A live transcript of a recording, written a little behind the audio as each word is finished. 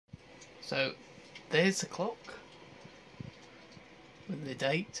So there's the clock with the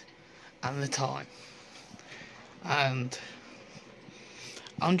date and the time, and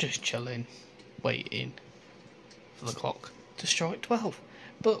I'm just chilling, waiting for the clock to strike 12.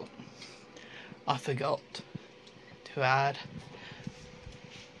 But I forgot to add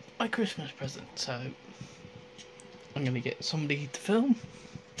my Christmas present, so I'm going to get somebody to film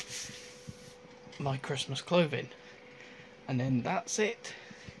my Christmas clothing, and then that's it,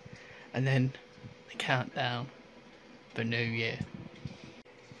 and then the countdown for New Year.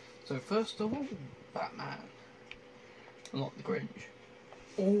 So first of all, Batman, not the Grinch.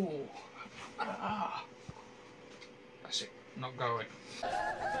 Oh, that's it, not going.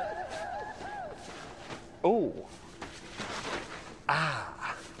 Oh.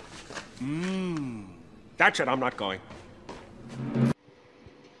 That's it, I'm not going.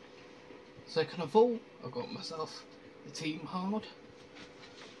 Second of all, I got myself the Team Hard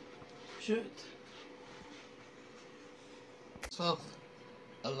shirt. Myself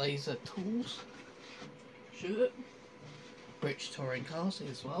a Laser Tools shirt. British Touring Cars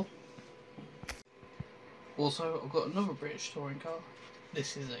as well. Also, I've got another British Touring Car.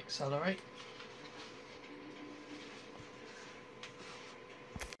 This is Accelerate.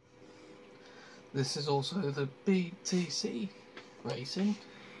 This is also the BTC Racing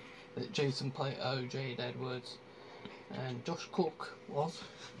that Jason Plato, Jade Edwards and Josh Cook was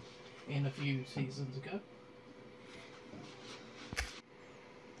in a few seasons ago.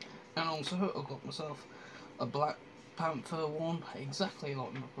 And also I've got myself a Black Panther one, exactly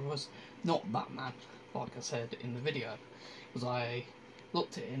like my brother's, not Batman, like I said in the video, because I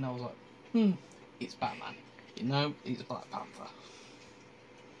looked at it and I was like, it's Batman, you know, it's Black Panther.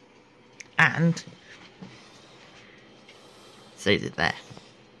 And says it there.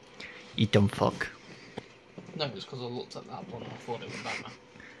 You dumb fuck. No, it's because I looked at that one and I thought it was Batman.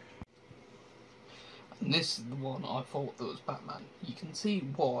 And this is the one I thought that was Batman. You can see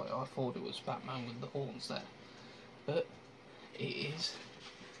why I thought it was Batman with the horns there. But it is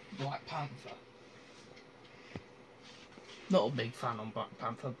Black Panther. Not a big fan on Black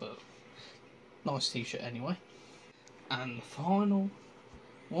Panther, but nice t-shirt anyway. And the final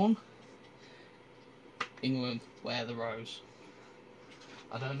one, England wear the rose.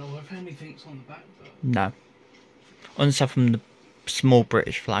 I don't know if anything's on the back, but No. Aside from the small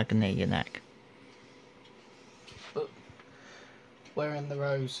British flag near your neck. But wearing the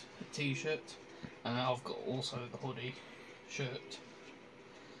rose t-shirt, and I've got also the hoodie shirt.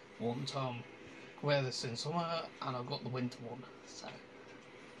 One time wear this in summer, and I've got the winter one. So,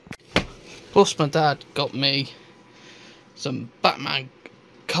 plus my dad got me some Batman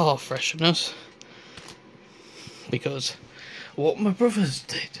car fresheners, because what my brothers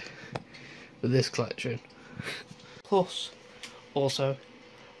did with this collection. Plus, also,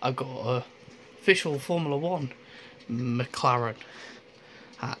 I got a official Formula 1 McLaren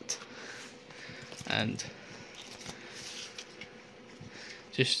hat, and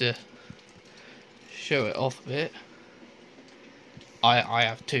just to show it off a bit, I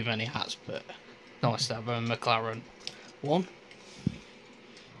have too many hats, but nice to have a McLaren one.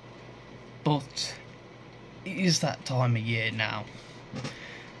 But it is that time of year now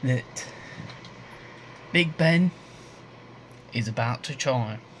that Big Ben is about to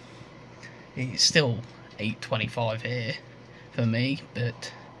chime. It's still 8:25 here for me,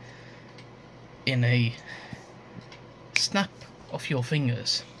 but in a snap of your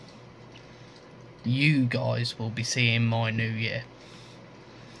fingers, you guys will be seeing my new year.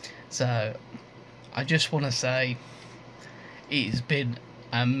 So I just want to say it's been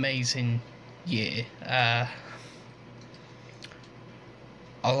an amazing year. A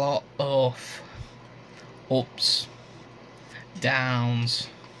lot of ups, downs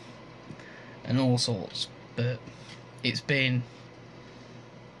and all sorts, but it's been,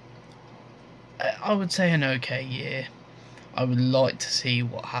 I would say, an okay year. I would like to see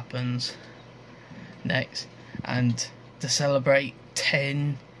what happens next, and to celebrate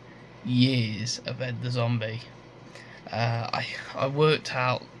 10 years of Ed the Zombie. I worked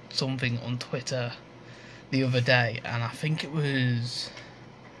out something on Twitter the other day, and I think it was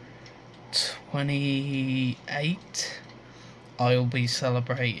 28. I'll be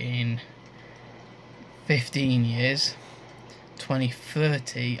celebrating 15 years.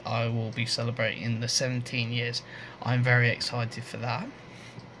 2030 I will be celebrating the 17 years. I'm very excited for that.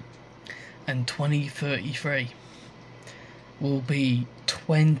 And 2033 will be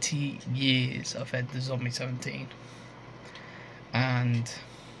 20 years of Ed the Zombie 17. And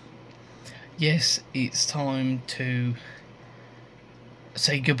yes, it's time to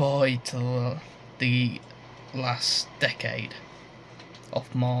say goodbye to the last decade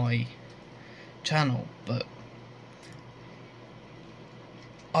of my channel, but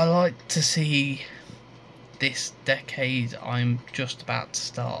I like to see this decade I'm just about to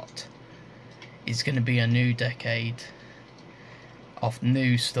start is going to be a new decade of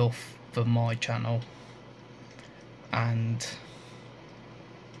new stuff for my channel, and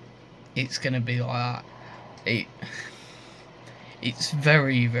it's going to be like that. It's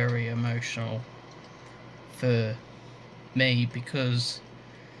very, very emotional for me because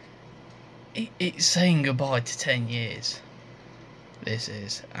it's saying goodbye to 10 years. This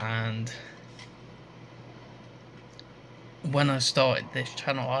is, and when I started this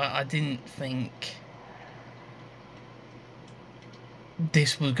channel, I didn't think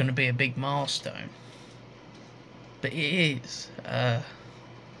this was going to be a big milestone, but it is.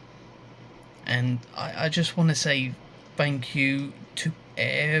 And I just want to say thank you to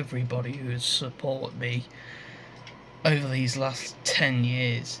everybody who has supported me over these last 10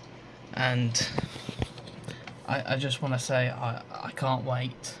 years, and I just want to say I can't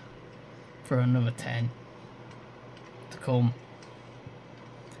wait for another 10 to come,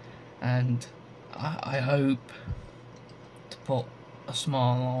 and I hope to put a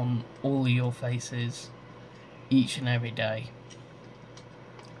smile on all of your faces each and every day.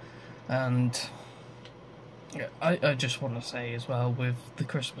 And I just want to say as well, with the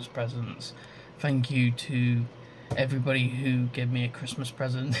Christmas presents, thank you to everybody who gave me a Christmas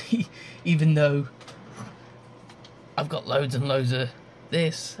present. Even though I've got loads and loads of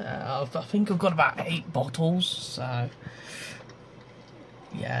this, I think I've got about 8 bottles, so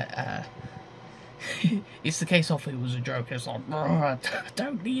yeah, it's the case of it was a joke. It's like, I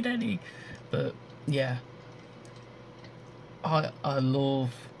don't need any, but yeah, I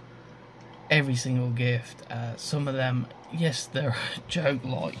love every single gift. Some of them, yes, they're a joke,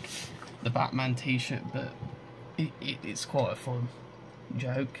 like the Batman t-shirt, but it's quite a fun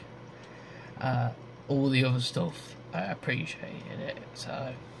joke. All the other stuff, I appreciated it,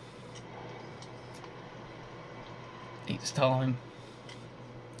 so it's time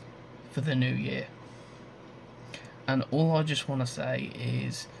for the new year. And all I just want to say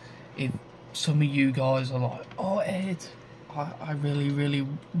is, if some of you guys are like, oh Ed, I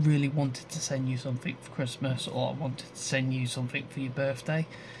really wanted to send you something for Christmas, or I wanted to send you something for your birthday,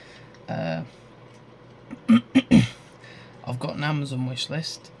 I've got an Amazon wish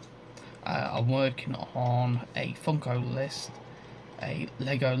list. I'm working on a Funko list, a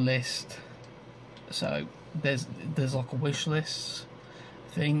Lego list, so there's like a wish list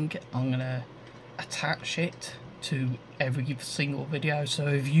thing. I'm gonna attach it to every single video, so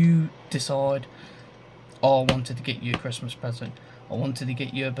if you decide, oh, I wanted to get you a Christmas present, I wanted to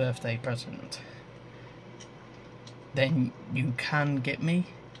get you a birthday present, then you can get me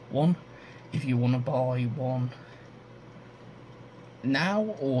one. If you want to buy one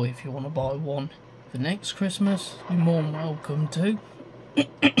now, or if you want to buy one for next Christmas, you're more than welcome to.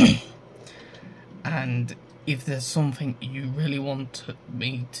 And if there's something you really want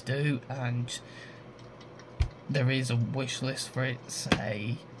me to do, and there is a wish list for it,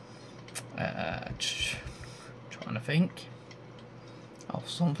 say, trying to think of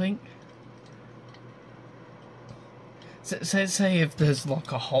something. Say if there's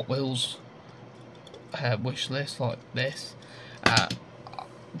like a Hot Wheels wish list like this,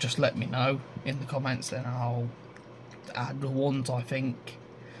 just let me know in the comments, and I'll add the ones I think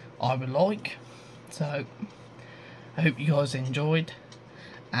I would like. So I hope you guys enjoyed,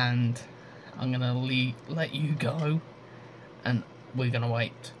 and I'm gonna let you go, and we're gonna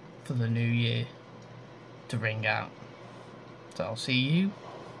wait for the new year to ring out. So I'll see you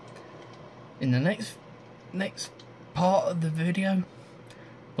in the next part of the video,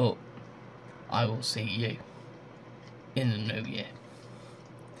 but I will see you in the new year.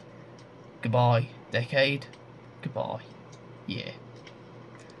 Goodbye, decade. Goodbye, year.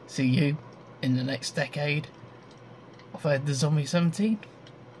 See you in the next decade of the Zombie 17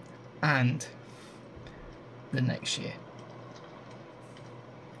 and the next year.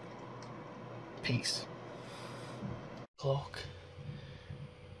 Peace. Clock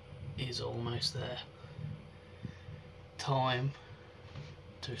is almost there. Time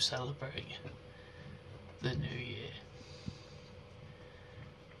to celebrate the new year.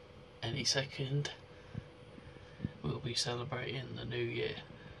 Any second we'll be celebrating the new year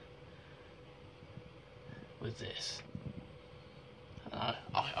with this.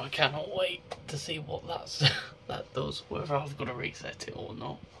 I cannot wait to see what that does, whether I've got to reset it or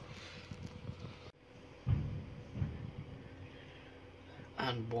not.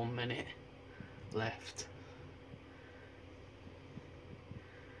 And 1 minute left.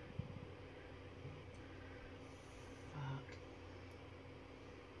 Fuck.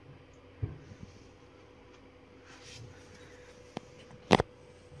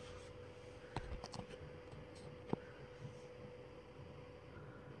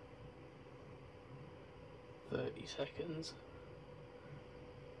 seconds.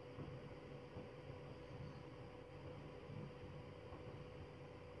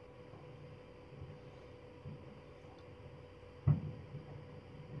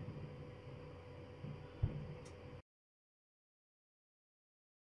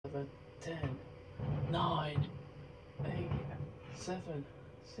 Seven, 10, 9, 8, 7,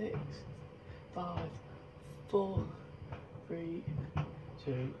 6, 5, 4, 3,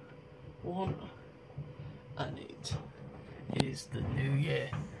 2, 1, and it is the new year,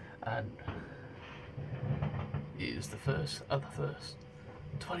 and it is the 1st of the 1st,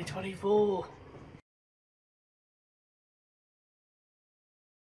 2024.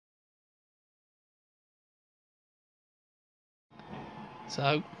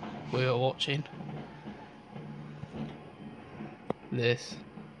 So, we are watching this,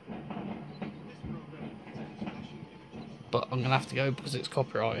 but I'm gonna have to go because it's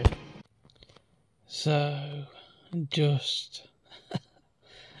copyrighted. So, just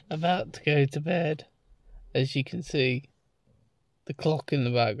about to go to bed. As you can see, the clock in the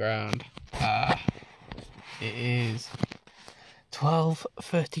background. It is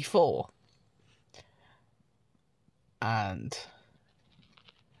 12:34, and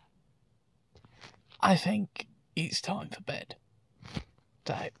I think it's time for bed.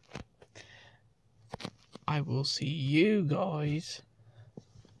 So, I will see you guys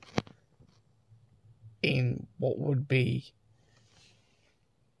in what would be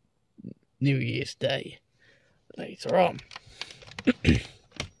New Year's Day later on.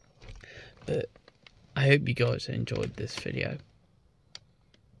 But I hope you guys enjoyed this video,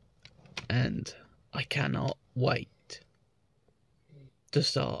 and I cannot wait to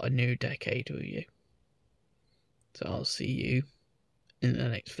start a new decade with you. So I'll see you in the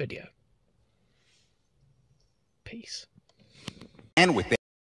next video. Peace. And with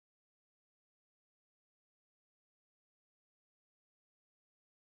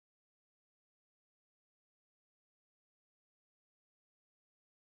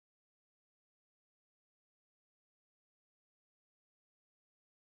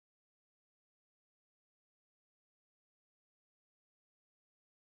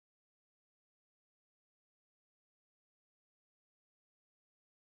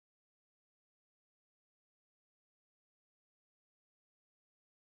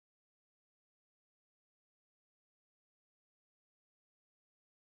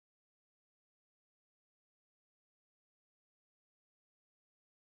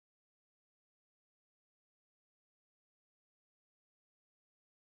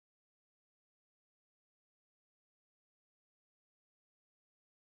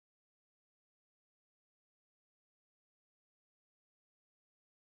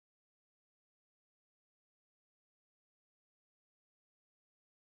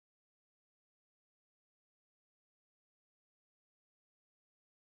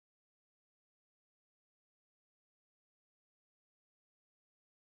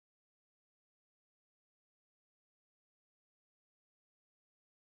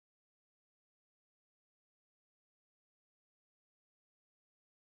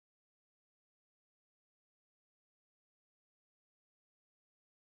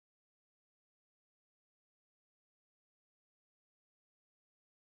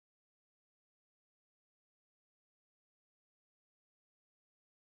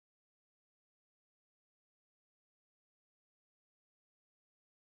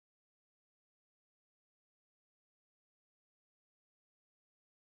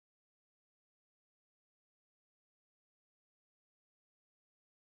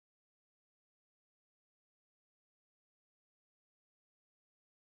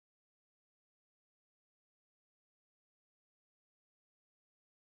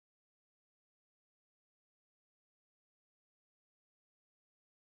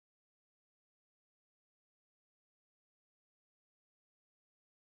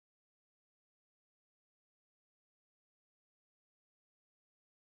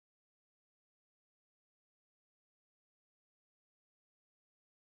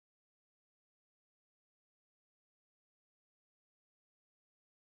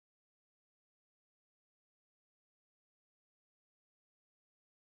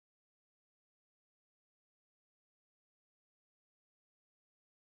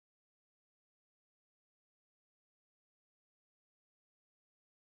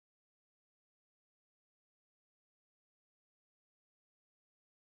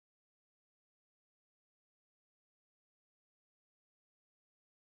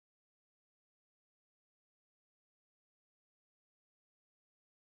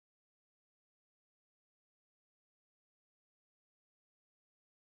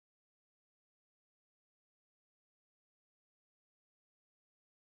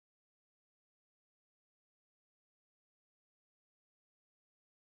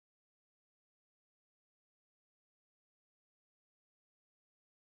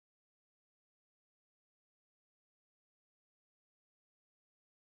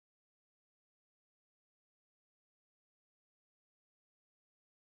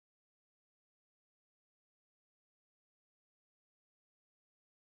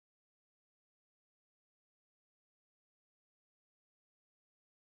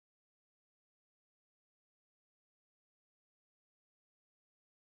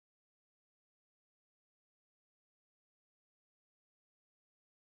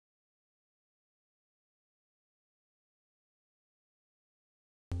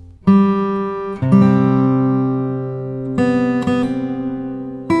you.